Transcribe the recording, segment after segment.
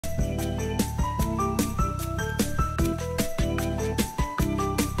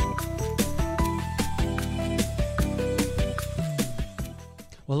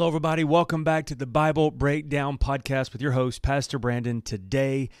Well, hello, everybody. Welcome back to the Bible Breakdown Podcast with your host, Pastor Brandon.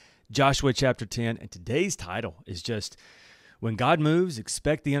 Today, Joshua chapter 10, and today's title is just, When God Moves,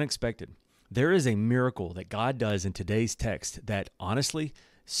 Expect the Unexpected. There is a miracle that God does in today's text that honestly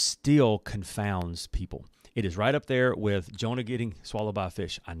still confounds people. It is right up there with Jonah getting swallowed by a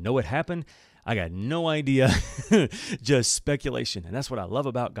fish. I know it happened. I got no idea, just speculation. And that's what I love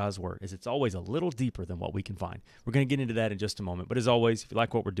about God's Word, is it's always a little deeper than what we can find. We're going to get into that in just a moment. But as always, if you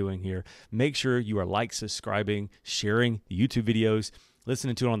like what we're doing here, make sure you are subscribing, sharing the YouTube videos,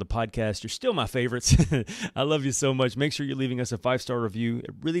 listening to it on the podcast. You're still my favorites. I love you so much. Make sure you're leaving us a 5-star review. It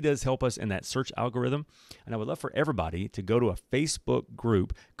really does help us in that search algorithm. And I would love for everybody to go to a Facebook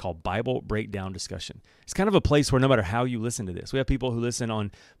group called Bible Breakdown Discussion. It's kind of a place where no matter how you listen to this, we have people who listen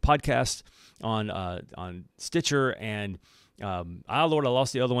on podcasts, on Stitcher, and I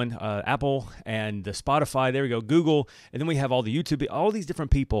lost the other one, Apple, and the Spotify, there we go, Google, and then we have all the YouTube, all these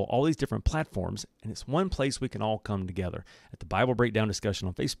different people, all these different platforms, and it's one place we can all come together at the Bible Breakdown Discussion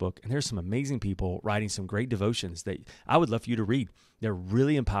on Facebook, and there's some amazing people writing some great devotions that I would love for you to read. They're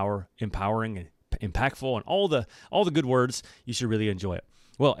really empowering and impactful, and all the good words. You should really enjoy it.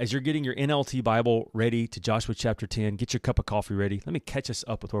 Well, as you're getting your NLT Bible ready to Joshua chapter 10, get your cup of coffee ready. Let me catch us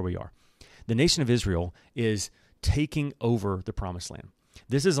up with where we are. The nation of Israel is taking over the promised land.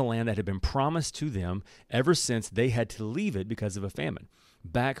 This is a land that had been promised to them ever since they had to leave it because of a famine,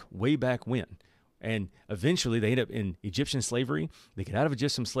 way back when. And eventually they end up in Egyptian slavery. They get out of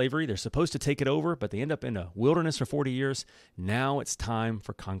Egyptian slavery. They're supposed to take it over, but they end up in a wilderness for 40 years. Now it's time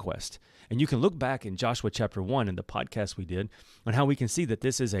for conquest. And you can look back in Joshua chapter 1 in the podcast we did on how we can see that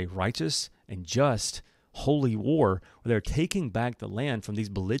this is a righteous and just holy war where they're taking back the land from these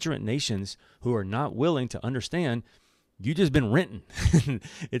belligerent nations who are not willing to understand, you just been renting.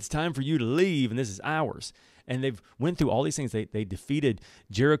 It's time for you to leave, and this is ours. And they've went through all these things. They defeated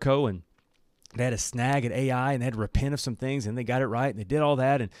Jericho, and they had a snag at Ai, and they had to repent of some things, and they got it right, and they did all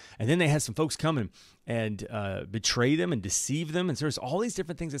that. And then they had some folks come and betray them and deceive them. And so there's all these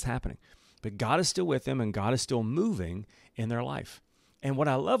different things that's happening. But God is still with them, and God is still moving in their life. And what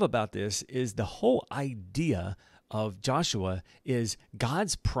I love about this is the whole idea of Joshua is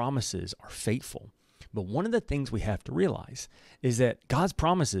God's promises are faithful. But one of the things we have to realize is that God's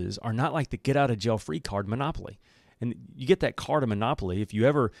promises are not like the get-out-of-jail-free card Monopoly. And you get that card of Monopoly, if you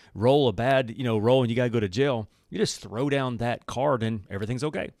ever roll a bad roll and you got to go to jail, you just throw down that card and everything's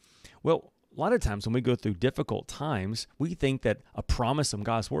okay. Well, a lot of times when we go through difficult times, we think that a promise of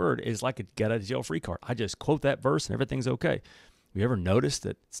God's word is like a get-out-of-jail-free card. I just quote that verse and everything's okay. You ever noticed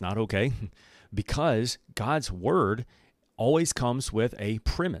that it's not okay? Because God's word always comes with a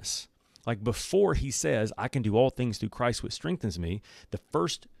premise. Like before he says, I can do all things through Christ which strengthens me, that's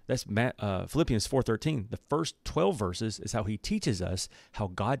Philippians 4:13. The first 12 verses is how he teaches us how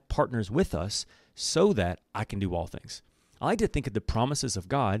God partners with us so that I can do all things. I like to think of the promises of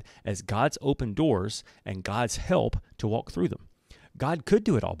God as God's open doors and God's help to walk through them. God could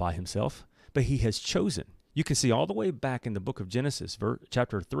do it all by himself, but he has chosen. You can see all the way back in the book of Genesis,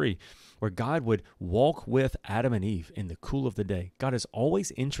 chapter 3, where God would walk with Adam and Eve in the cool of the day. God is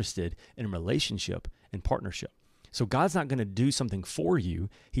always interested in relationship and partnership. So God's not going to do something for you.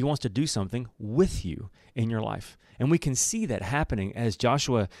 He wants to do something with you in your life. And we can see that happening as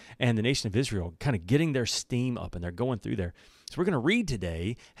Joshua and the nation of Israel kind of getting their steam up and they're going through there. So we're going to read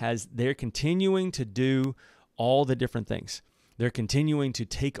today as they're continuing to do all the different things. They're continuing to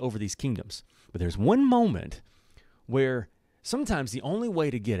take over these kingdoms. But there's one moment where sometimes the only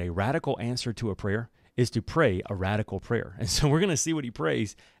way to get a radical answer to a prayer is to pray a radical prayer. And so we're going to see what he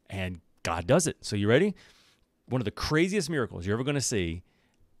prays, and God does it. So you ready? One of the craziest miracles you're ever going to see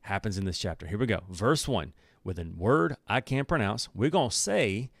happens in this chapter. Here we go. Verse 1. With a word I can't pronounce, we're going to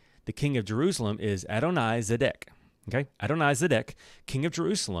say the king of Jerusalem is Adonai-Zedek. Okay? Adonai-Zedek, king of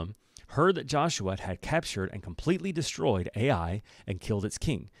Jerusalem, heard that Joshua had captured and completely destroyed Ai and killed its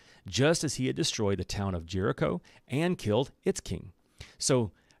king, just as he had destroyed the town of Jericho and killed its king.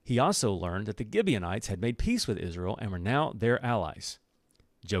 So he also learned that the Gibeonites had made peace with Israel and were now their allies.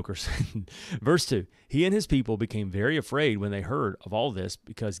 Jokers. Verse 2, he and his people became very afraid when they heard of all this,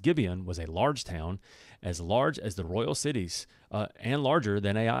 because Gibeon was a large town, as large as the royal cities, and larger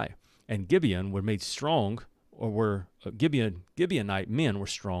than Ai. And Gibeon were made strong, Gibeonite men were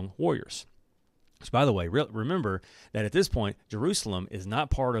strong warriors. So by the way, remember that at this point, Jerusalem is not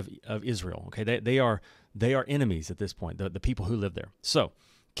part of Israel. Okay, they are enemies at this point, the people who live there. So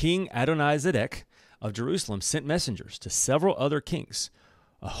King Adonai-Zedek of Jerusalem sent messengers to several other kings,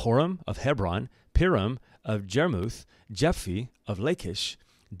 Horam of Hebron, Piram of Jarmuth, Jephthi of Lachish,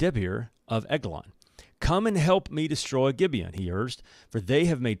 Debir of Eglon, "Come and help me destroy Gibeon," he urged, "for they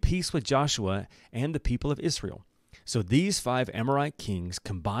have made peace with Joshua and the people of Israel." So these 5 Amorite kings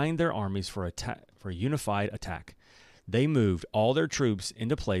combined their armies for a unified attack. They moved all their troops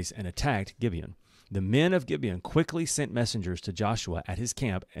into place and attacked Gibeon. The men of Gibeon quickly sent messengers to Joshua at his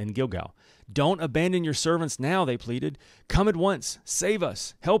camp in Gilgal. "Don't abandon your servants now," they pleaded. "Come at once, save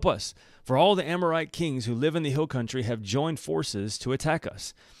us, help us, for all the Amorite kings who live in the hill country have joined forces to attack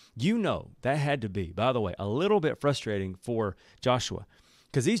us." You know, that had to be, by the way, a little bit frustrating for Joshua,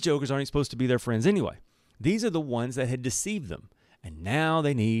 because these jokers aren't supposed to be their friends anyway. These are the ones that had deceived them, and now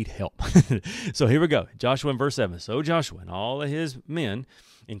they need help. So here we go. Joshua in verse 7. "So Joshua and all of his men,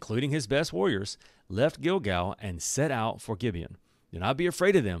 including his best warriors, left Gilgal and set out for Gibeon. 'Do not be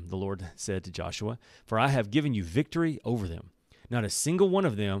afraid of them,' the Lord said to Joshua, 'for I have given you victory over them. Not a single one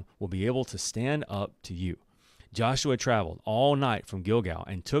of them will be able to stand up to you.' Joshua traveled all night from Gilgal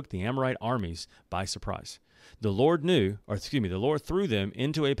and took the Amorite armies by surprise. The Lord threw them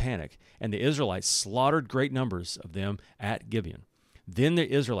into a panic, and the Israelites slaughtered great numbers of them at Gibeon. Then the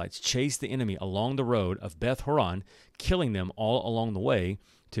Israelites chased the enemy along the road of Beth Horon, killing them all along the way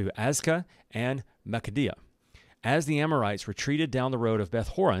to Azekah and Makkedah. As the Amorites retreated down the road of Beth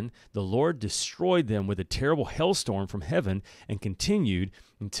Horon, the Lord destroyed them with a terrible hailstorm from heaven and continued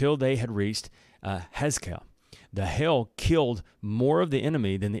until they had reached Hazekah. The hail killed more of the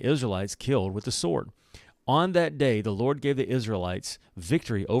enemy than the Israelites killed with the sword. On that day, the Lord gave the Israelites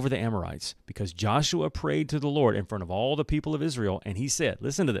victory over the Amorites because Joshua prayed to the Lord in front of all the people of Israel, and he said,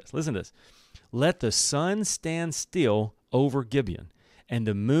 listen to this, "Let the sun stand still over Gibeon and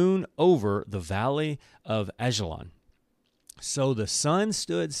the moon over the valley of Ajalon." So the sun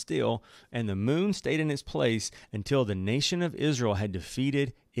stood still and the moon stayed in its place until the nation of Israel had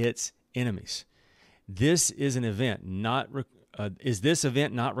defeated its enemies. This is an event is this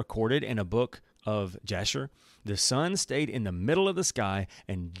event not recorded in a book of Jasher? The sun stayed in the middle of the sky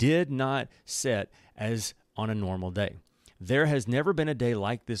and did not set as on a normal day. There has never been a day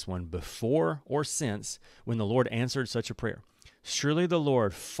like this one before or since when the Lord answered such a prayer. Surely the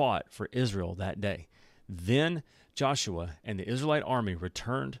Lord fought for Israel that day. Then Joshua and the Israelite army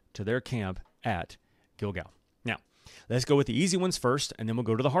returned to their camp at Gilgal. Now, let's go with the easy ones first, and then we'll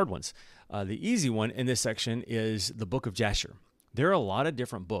go to the hard ones. The easy one in this section is the book of Jasher. There are a lot of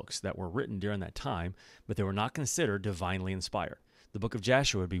different books that were written during that time, but they were not considered divinely inspired. The book of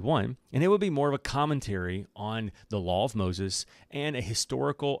Jasher would be one, and it would be more of a commentary on the law of Moses and a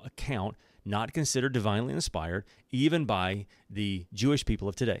historical account not considered divinely inspired, even by the Jewish people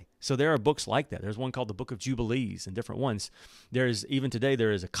of today. So there are books like that. There's one called the Book of Jubilees and different ones. Even today,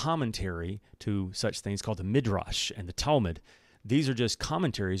 there is a commentary to such things called the Midrash and the Talmud. These are just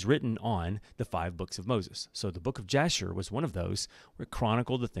commentaries written on the 5 books of Moses. So the book of Jasher was one of those where it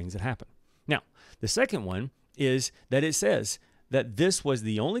chronicled the things that happened. Now, the second one is that it says that this was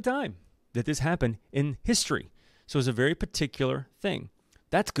the only time that this happened in history. So it's a very particular thing.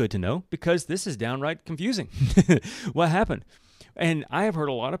 That's good to know because this is downright confusing. What happened? And I have heard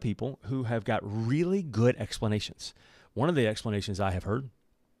a lot of people who have got really good explanations. One of the explanations I have heard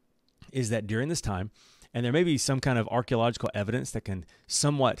is that during this time, and there may be some kind of archaeological evidence that can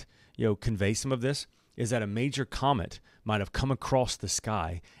somewhat, convey some of this, is that a major comet might have come across the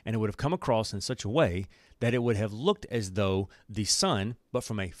sky, and it would have come across in such a way that it would have looked as though the sun, but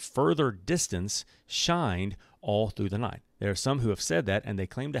from a further distance, shined all through the night. There are some who have said that, and they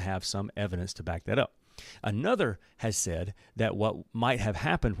claim to have some evidence to back that up. Another has said that what might have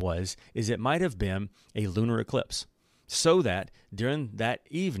happened is it might have been a lunar eclipse, so that during that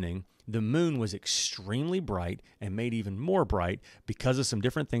evening, the moon was extremely bright and made even more bright because of some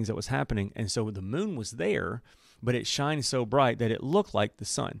different things that was happening. And so the moon was there, but it shined so bright that it looked like the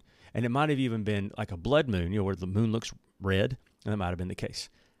sun. And it might have even been like a blood moon, where the moon looks red, and that might have been the case.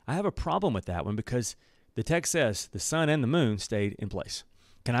 I have a problem with that one because the text says the sun and the moon stayed in place.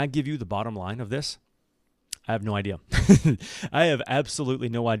 Can I give you the bottom line of this? I have no idea. I have absolutely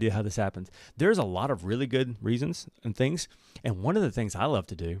no idea how this happens. There's a lot of really good reasons and things. And one of the things I love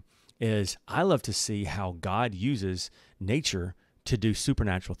to do is I love to see how God uses nature to do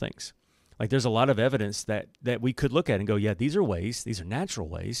supernatural things. Like there's a lot of evidence that we could look at and go, yeah, these are natural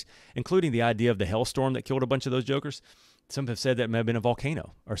ways, including the idea of the hailstorm that killed a bunch of those jokers. Some have said that it may have been a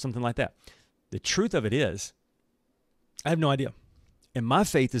volcano or something like that. The truth of it is, I have no idea. And my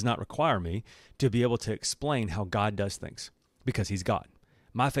faith does not require me to be able to explain how God does things because he's God.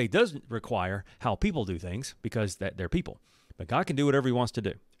 My faith doesn't require how people do things because they're people. But God can do whatever he wants to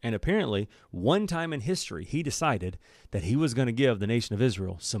do. And apparently, one time in history, he decided that he was going to give the nation of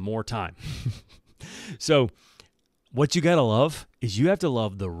Israel some more time. So what you got to love is you have to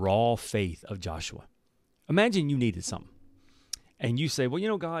love the raw faith of Joshua. Imagine you needed something, and you say,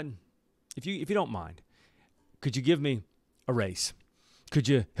 well, God, if you don't mind, could you give me a raise? Could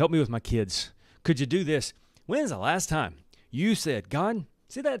you help me with my kids? Could you do this? When's the last time you said, God,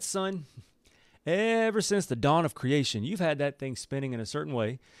 see that sun? Ever since the dawn of creation, you've had that thing spinning in a certain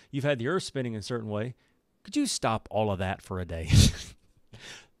way. You've had the earth spinning in a certain way. Could you stop all of that for a day?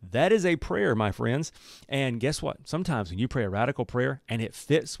 That is a prayer, my friends. And guess what? Sometimes when you pray a radical prayer and it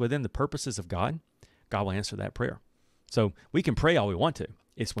fits within the purposes of God, God will answer that prayer. So we can pray all we want to.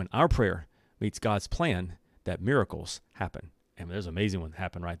 It's when our prayer meets God's plan that miracles happen. And there's an amazing one that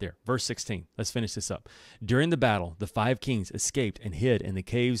happened right there. Verse 16, let's finish this up. During the battle, the 5 kings escaped and hid in the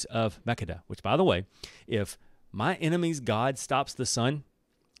caves of Makkedah, which, by the way, if my enemy's God stops the sun,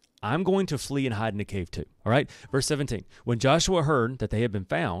 I'm going to flee and hide in the cave too. All right? Verse 17, when Joshua heard that they had been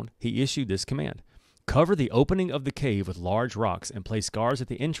found, he issued this command. Cover the opening of the cave with large rocks and place guards at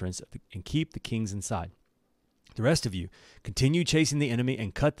the entrance and keep the kings inside. The rest of you, continue chasing the enemy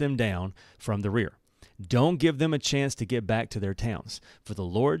and cut them down from the rear. Don't give them a chance to get back to their towns, for the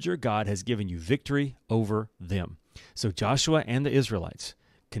Lord your God has given you victory over them. So Joshua and the Israelites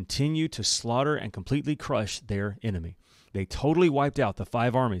continued to slaughter and completely crush their enemy. They totally wiped out the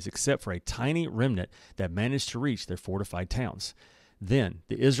 5 armies except for a tiny remnant that managed to reach their fortified towns. Then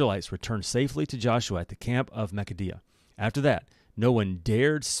the Israelites returned safely to Joshua at the camp of Makkedah. After that, no one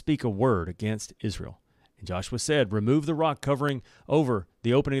dared speak a word against Israel. And Joshua said, remove the rock covering over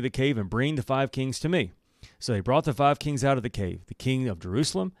the opening of the cave and bring the 5 kings to me. So they brought the 5 kings out of the cave, the king of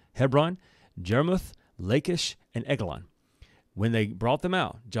Jerusalem, Hebron, Jarmuth, Lachish, and Eglon. When they brought them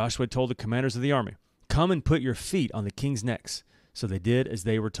out, Joshua told the commanders of the army, come and put your feet on the king's necks. So they did as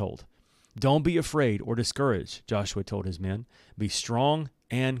they were told. Don't be afraid or discouraged, Joshua told his men. Be strong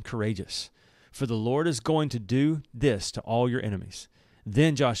and courageous, for the Lord is going to do this to all your enemies.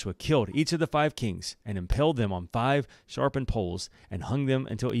 Then Joshua killed each of the 5 kings and impaled them on 5 sharpened poles and hung them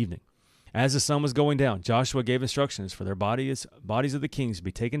until evening. As the sun was going down, Joshua gave instructions for their bodies of the kings to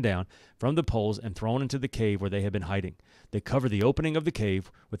be taken down from the poles and thrown into the cave where they had been hiding. They covered the opening of the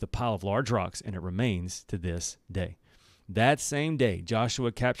cave with a pile of large rocks, and it remains to this day. That same day,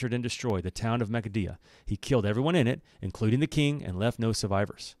 Joshua captured and destroyed the town of Makkedah. He killed everyone in it, including the king, and left no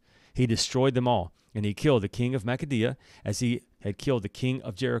survivors. He destroyed them all, and he killed the king of Makkedah as he had killed the king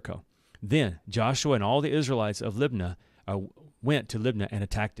of Jericho. Then Joshua and all the Israelites of Libnah went to Libnah and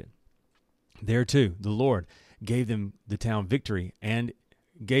attacked it. There too, the Lord gave them the town victory and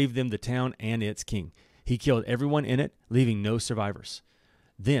gave them the town and its king. He killed everyone in it, leaving no survivors.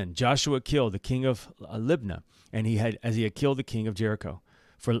 Then Joshua killed the king of Libnah, and he had killed the king of Jericho.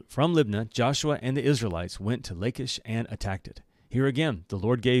 From Libnah, Joshua and the Israelites went to Lachish and attacked it. Here again, the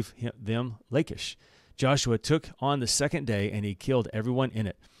Lord gave them Lachish. Joshua took on the second day, and he killed everyone in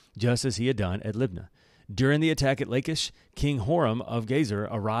it, just as he had done at Libnah. During the attack at Lachish, King Horam of Gezer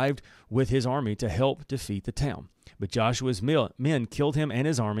arrived with his army to help defeat the town. But Joshua's men killed him and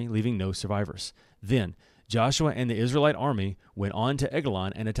his army, leaving no survivors. Then Joshua and the Israelite army went on to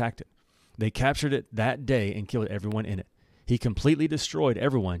Eglon and attacked it. They captured it that day and killed everyone in it. He completely destroyed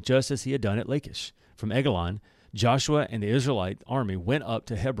everyone, just as he had done at Lachish. From Eglon, Joshua and the Israelite army went up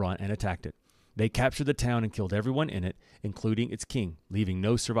to Hebron and attacked it. They captured the town and killed everyone in it, including its king, leaving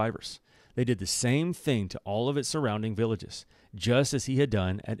no survivors. They did the same thing to all of its surrounding villages, just as he had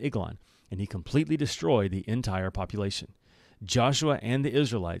done at Eglon, and he completely destroyed the entire population. Joshua and the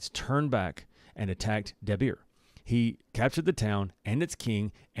Israelites turned back and attacked Debir. He captured the town and its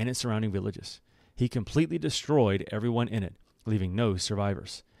king and its surrounding villages. He completely destroyed everyone in it, leaving no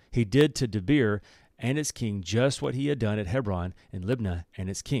survivors. He did to Debir and its king just what he had done at Hebron and Libnah and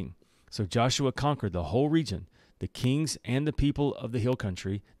its king. So Joshua conquered the whole region, the kings and the people of the hill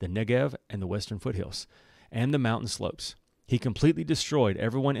country, the Negev and the western foothills, and the mountain slopes. He completely destroyed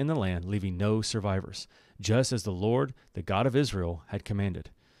everyone in the land, leaving no survivors, just as the Lord, the God of Israel, had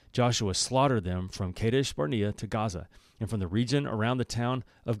commanded. Joshua slaughtered them from Kadesh Barnea to Gaza, and from the region around the town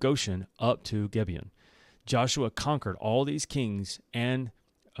of Goshen up to Gibeon. Joshua conquered all these kings and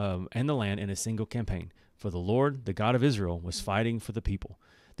the land in a single campaign, for the Lord, the God of Israel, was fighting for the people.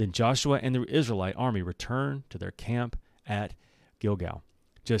 Then Joshua and the Israelite army returned to their camp at Gilgal,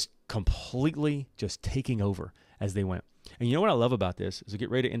 just completely just taking over as they went. And you know what I love about this, as we get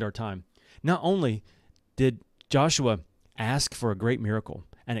ready to end our time, not only did Joshua ask for a great miracle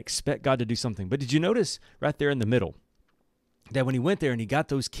and expect God to do something, but did you notice right there in the middle that when he went there and he got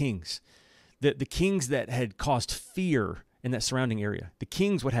those kings, the kings that had caused fear in that surrounding area, the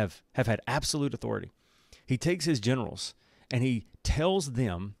kings would have had absolute authority. He takes his generals and he tells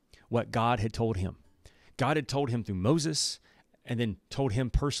them what God had told him. God had told him through Moses and then told him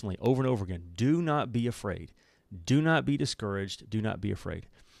personally over and over again, do not be afraid. Do not be discouraged. Do not be afraid.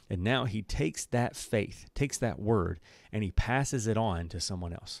 And now he takes that faith, takes that word, and he passes it on to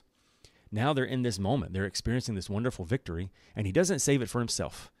someone else. Now they're in this moment. They're experiencing this wonderful victory, and he doesn't save it for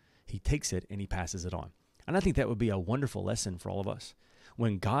himself. He takes it and he passes it on. And I think that would be a wonderful lesson for all of us.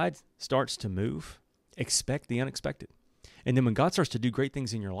 When God starts to move, expect the unexpected. And then when God starts to do great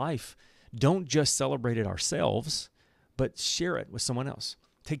things in your life, don't just celebrate it ourselves, but share it with someone else.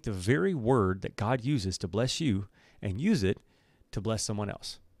 Take the very word that God uses to bless you and use it to bless someone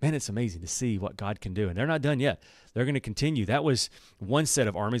else. Man, it's amazing to see what God can do. And they're not done yet. They're going to continue. That was one set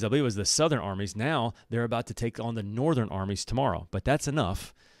of armies. I believe it was the southern armies. Now they're about to take on the northern armies tomorrow. But that's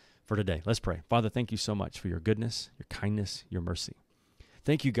enough for today. Let's pray. Father, thank you so much for your goodness, your kindness, your mercy.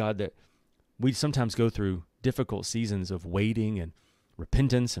 Thank you, God, that we sometimes go through difficult seasons of waiting and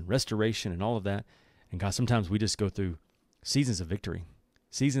repentance and restoration and all of that. And God, sometimes we just go through seasons of victory,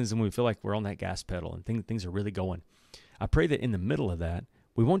 seasons when we feel like we're on that gas pedal and things are really going. I pray that in the middle of that,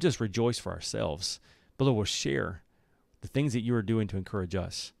 we won't just rejoice for ourselves, but Lord, we'll share the things that you are doing to encourage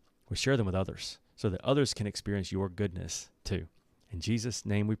us. We'll share them with others so that others can experience your goodness too. In Jesus'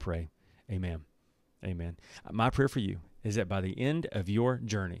 name we pray. Amen. Amen. My prayer for you is that by the end of your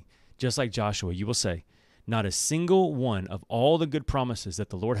journey, just like Joshua, you will say, not a single one of all the good promises that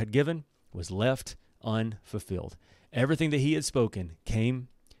the Lord had given was left unfulfilled. Everything that he had spoken came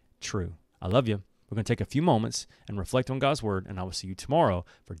true. I love you. We're going to take a few moments and reflect on God's word, and I will see you tomorrow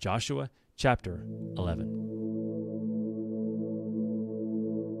for Joshua chapter 11.